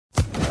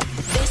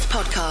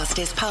podcast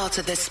is part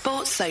of the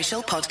Sports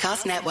Social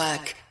Podcast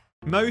Network.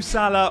 Mo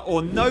Salah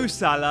or no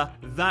Salah?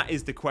 That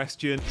is the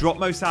question. Drop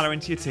Mo Salah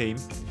into your team,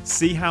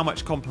 see how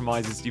much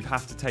compromises you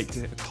have to take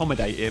to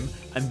accommodate him,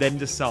 and then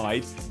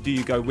decide, do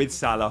you go with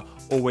Salah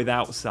or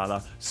without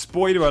Salah?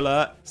 Spoiler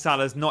alert,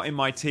 Salah's not in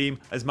my team.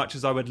 As much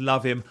as I would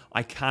love him,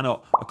 I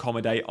cannot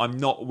accommodate. I'm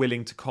not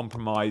willing to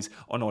compromise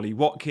on Ollie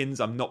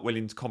Watkins. I'm not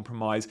willing to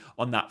compromise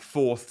on that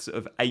fourth sort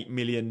of 8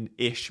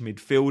 million-ish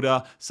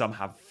midfielder. Some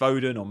have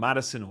Foden or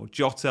Maddison or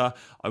Jota.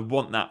 I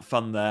want that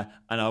fun there,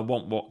 and I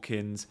want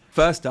Watkins.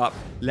 First up,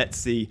 let's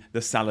see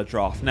the Salah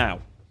draft.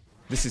 Now,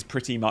 this is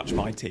pretty much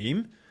my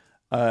team.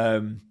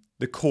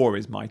 The core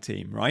is my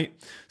team, right?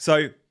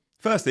 So,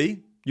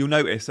 firstly, you'll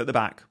notice at the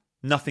back,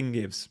 nothing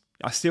gives.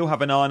 I still have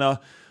Anana.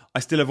 I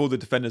still have all the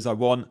defenders I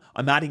want.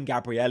 I'm adding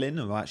Gabriel in,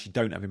 who I actually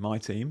don't have in my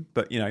team.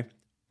 But,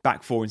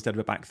 back four instead of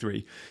a back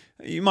three.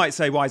 You might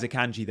say, why is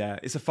Akanji there?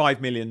 It's a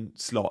 5 million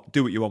slot.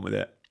 Do what you want with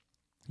it.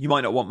 You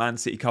might not want Man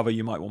City cover.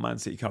 You might want Man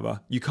City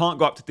cover. You can't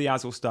go up to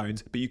Diaz or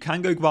Stones, but you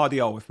can go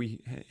Gvardiol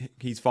if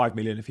he's 5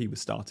 million if he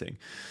was starting.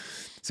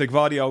 So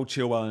Gvardiol,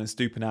 Chilwell and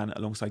Stupinan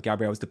alongside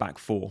Gabriel as the back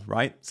four,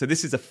 right? So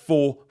this is a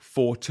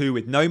 4-4-2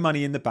 with no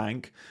money in the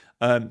bank.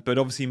 But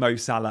obviously Mo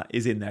Salah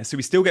is in there. So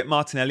we still get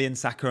Martinelli and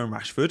Saka and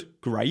Rashford.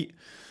 Great.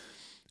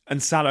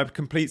 And Salah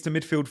completes the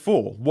midfield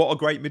four. What a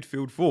great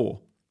midfield four.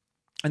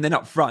 And then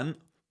up front,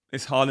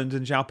 it's Haaland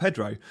and João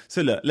Pedro.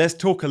 So look, let's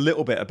talk a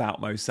little bit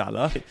about Mo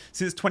Salah.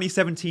 Since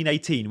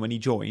 2017-18 when he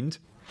joined,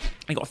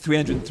 he got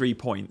 303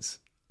 points.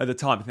 At the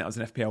time, I think that was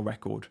an FPL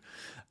record.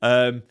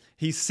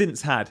 He's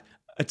since had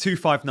a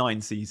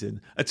 259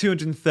 season, a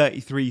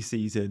 233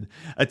 season,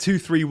 a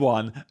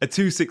 231, a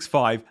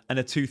 265 and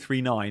a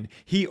 239.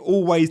 He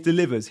always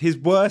delivers. His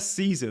worst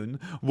season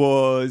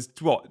was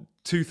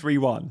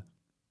 231.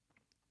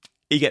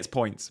 He gets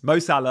points. Mo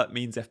Salah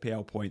means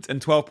FPL points,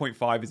 and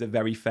 12.5 is a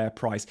very fair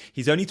price.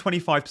 He's only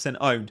 25%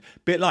 owned.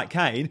 Bit like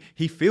Kane,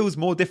 he feels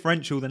more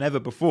differential than ever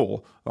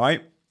before,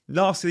 right?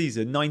 Last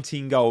season,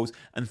 19 goals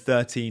and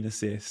 13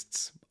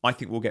 assists. I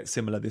think we'll get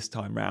similar this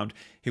time round.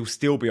 He'll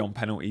still be on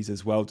penalties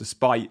as well,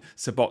 despite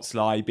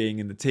Szoboszlai being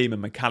in the team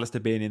and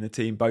McAllister being in the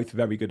team, both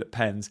very good at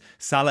pens.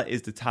 Salah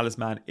is the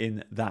talisman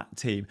in that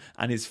team.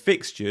 And his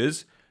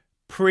fixtures,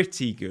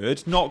 pretty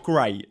good. Not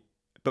great,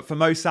 but for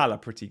Mo Salah,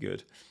 pretty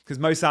good. Because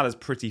Mo Salah's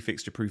pretty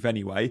fixture-proof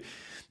anyway.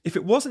 If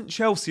it wasn't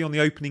Chelsea on the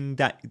opening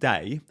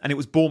day, and it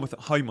was Bournemouth at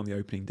home on the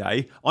opening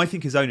day, I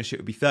think his ownership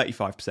would be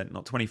 35%,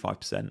 not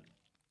 25%.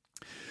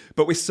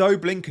 But we're so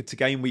blinkered to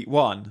game week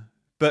one.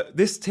 But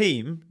this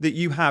team that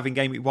you have in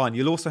game week one,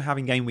 you'll also have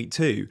in game week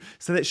two.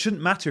 So it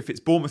shouldn't matter if it's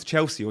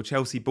Bournemouth-Chelsea or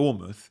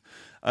Chelsea-Bournemouth.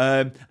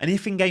 And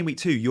if in game week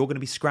two, you're going to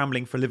be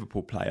scrambling for a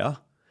Liverpool player,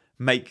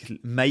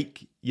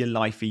 make your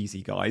life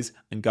easy, guys,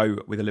 and go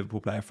with a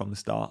Liverpool player from the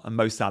start. And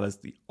Mo Salah's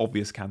the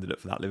obvious candidate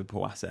for that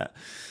Liverpool asset.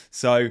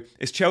 So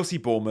it's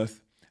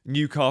Chelsea-Bournemouth,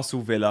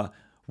 Newcastle-Villa,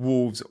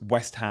 Wolves,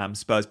 West Ham,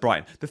 Spurs,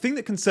 Brighton. The thing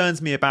that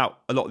concerns me about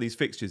a lot of these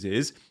fixtures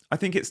is I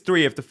think it's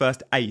 3 of the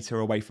first 8 are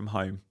away from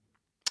home.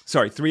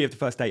 Sorry, 3 of the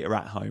first 8 are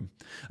at home.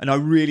 And I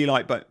really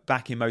like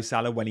backing Mo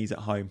Salah when he's at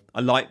home.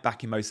 I like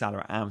backing Mo Salah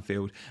at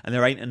Anfield. And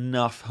there ain't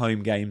enough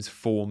home games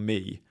for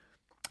me.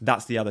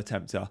 That's the other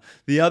tempter.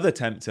 The other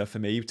tempter for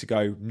me to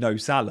go no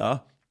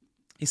Salah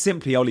is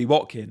simply Ollie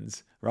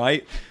Watkins,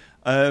 right?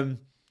 Ollie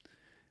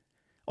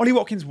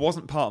Watkins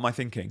wasn't part of my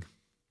thinking.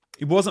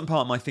 It wasn't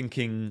part of my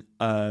thinking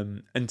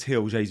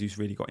until Jesus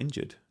really got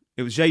injured.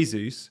 It was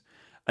Jesus.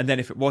 And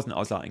then if it wasn't, I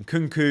was like,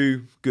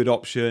 Nkunku, good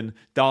option.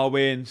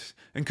 Darwin.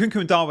 And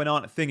Nkunku and Darwin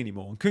aren't a thing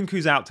anymore.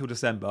 Nkunku's out till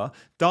December.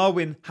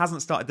 Darwin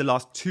hasn't started the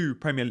last 2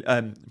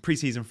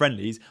 pre-season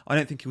friendlies. I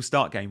don't think he'll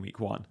start game week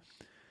 1.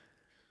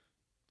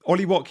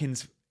 Ollie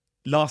Watkins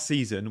last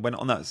season went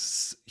on that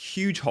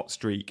huge hot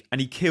streak and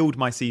he killed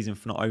my season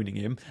for not owning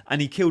him.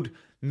 And he killed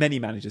many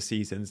manager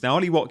seasons. Now,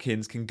 Ollie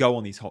Watkins can go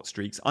on these hot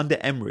streaks. Under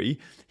Emery,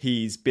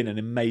 he's been an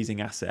amazing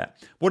asset.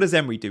 What does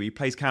Emery do? He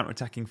plays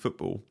counter-attacking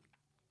football.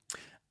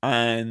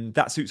 And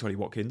that suits Ollie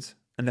Watkins.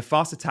 And the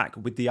fast attack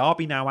with the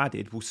RB now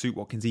added will suit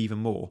Watkins even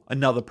more.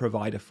 Another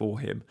provider for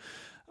him.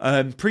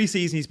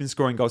 Pre-season, he's been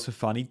scoring goals for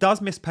fun. He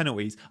does miss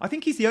penalties. I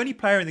think he's the only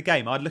player in the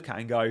game I'd look at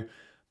and go,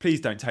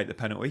 please don't take the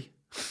penalty.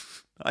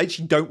 I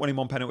actually don't want him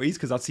on penalties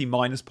because I'd see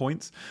minus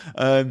points.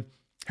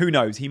 Who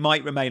knows? He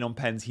might remain on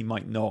pens. He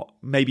might not.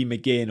 Maybe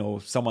McGinn or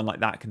someone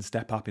like that can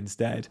step up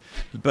instead.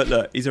 But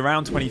look, he's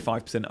around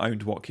 25%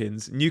 owned,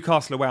 Watkins.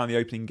 Newcastle away on the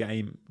opening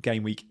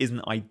game week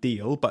isn't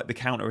ideal, but the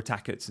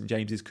counter-attack at St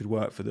James's could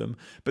work for them.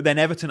 But then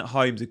Everton at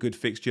home is a good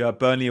fixture.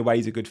 Burnley away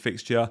is a good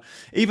fixture.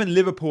 Even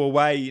Liverpool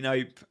away,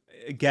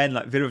 again,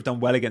 like Villa have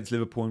done well against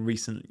Liverpool in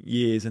recent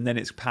years, and then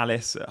it's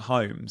Palace at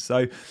home.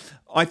 So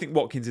I think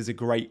Watkins is a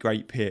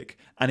great pick.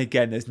 And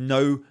again, there's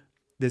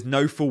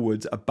no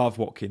forwards above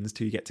Watkins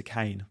till you get to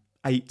Kane.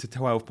 8 to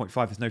 12.5,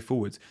 there's no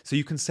forwards. So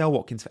you can sell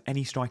Watkins for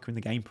any striker in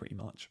the game pretty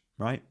much,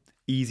 right?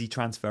 easy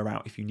transfer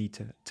out if you need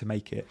to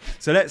make it.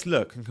 So let's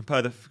look and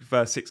compare the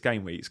first 6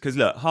 game weeks. Because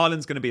look,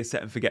 Haaland's going to be a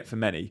set and forget for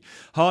many.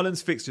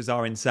 Haaland's fixtures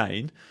are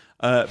insane.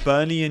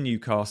 Burnley and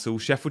Newcastle,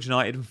 Sheffield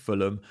United and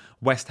Fulham,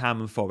 West Ham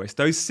and Forest.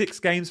 Those 6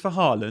 games for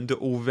Haaland are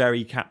all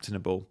very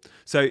captainable.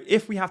 So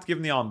if we have to give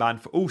him the armband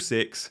for all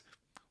 6,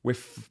 we're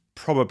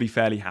probably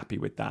fairly happy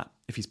with that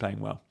if he's playing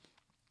well.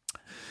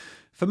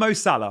 For Mo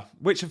Salah,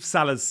 which of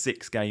Salah's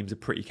 6 games are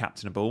pretty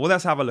captainable? Well,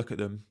 let's have a look at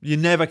them. You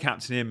never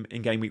captain him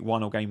in game week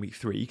 1 or game week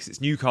 3 because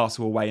it's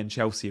Newcastle away and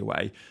Chelsea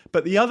away.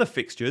 But the other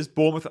fixtures,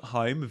 Bournemouth at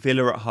home,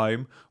 Villa at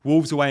home,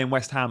 Wolves away and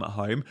West Ham at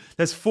home,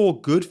 there's 4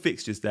 good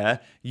fixtures there.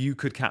 You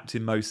could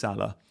captain Mo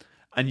Salah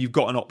and you've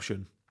got an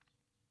option.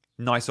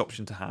 Nice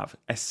option to have,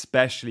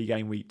 especially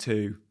game week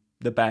 2.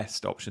 The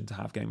best option to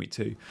have game week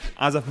 2.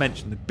 As I've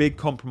mentioned, the big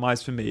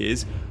compromise for me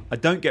is I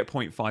don't get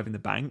 0.5 in the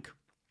bank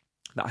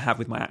that I have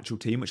with my actual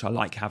team, which I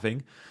like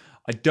having.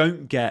 I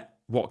don't get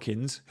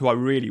Watkins, who I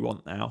really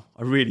want now.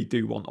 I really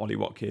do want Ollie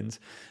Watkins.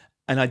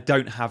 And I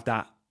don't have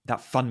that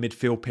fun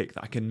midfield pick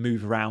that I can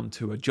move around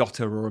to a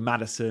Jota or a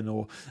Maddison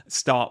or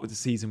start with the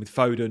season with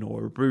Foden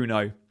or a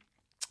Bruno.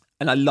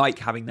 And I like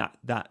having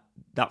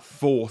that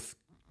fourth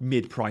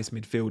mid-price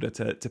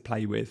midfielder to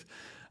play with.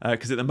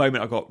 Because at the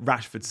moment I've got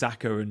Rashford,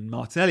 Saka and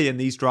Martinelli, and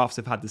these drafts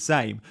have had the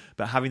same.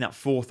 But having that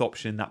 4th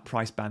option, that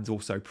price band's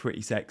also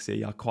pretty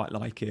sexy. I quite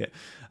like it.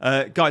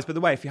 Guys, by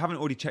the way, if you haven't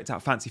already checked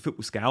out Fancy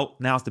Football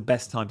Scout, now's the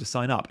best time to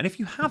sign up. And if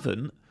you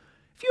haven't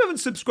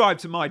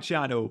subscribed to my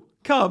channel,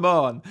 come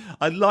on.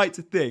 I'd like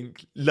to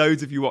think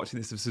loads of you watching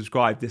this have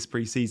subscribed this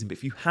pre-season. But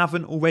if you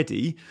haven't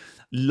already,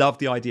 love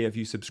the idea of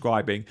you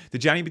subscribing. The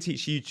Gianni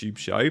Batich YouTube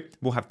show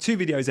will have 2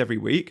 videos every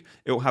week.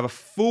 It will have a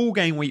full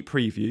game week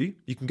preview.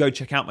 You can go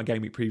check out my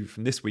game week preview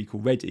from this week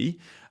already,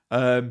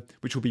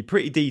 which will be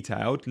pretty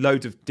detailed.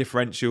 Loads of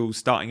differentials,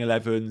 starting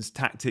 11s,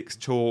 tactics,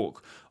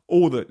 chalk,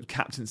 all the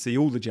captaincy,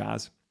 all the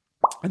jazz.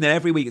 And then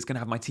every week it's going to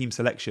have my team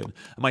selection.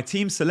 And my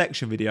team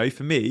selection video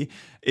for me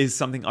is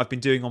something I've been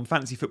doing on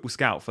Fantasy Football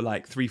Scout for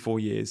like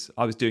 3-4 years.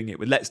 I was doing it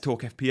with Let's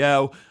Talk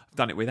FPL. I've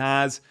done it with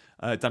Az,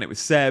 done it with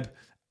Seb.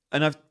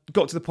 And I've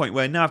got to the point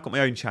where now I've got my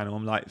own channel.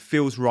 I'm like, it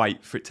feels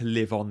right for it to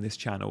live on this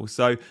channel.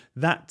 So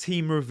that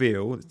team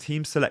reveal, the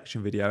team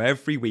selection video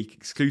every week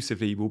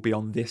exclusively will be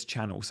on this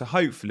channel. So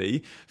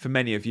hopefully for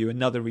many of you,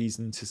 another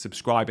reason to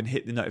subscribe and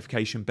hit the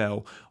notification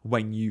bell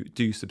when you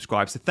do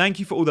subscribe. So thank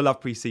you for all the love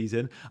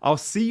pre-season. I'll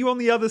see you on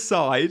the other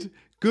side.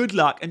 Good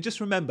luck. And just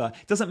remember,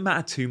 it doesn't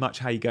matter too much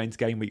how you go into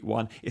game week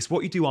 1. It's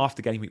what you do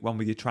after game week 1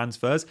 with your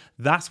transfers.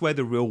 That's where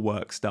the real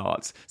work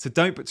starts. So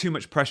don't put too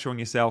much pressure on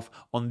yourself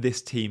on this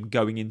team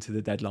going into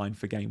the deadline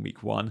for game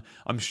week 1.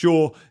 I'm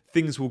sure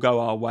things will go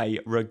our way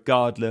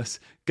regardless.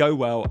 Go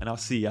well, and I'll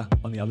see you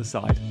on the other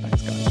side.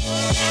 Thanks, guys.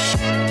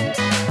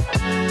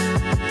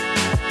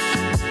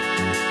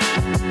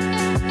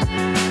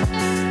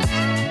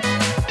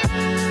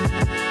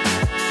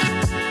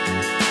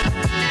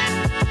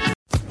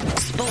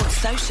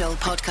 Social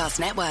Podcast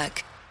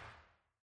Network.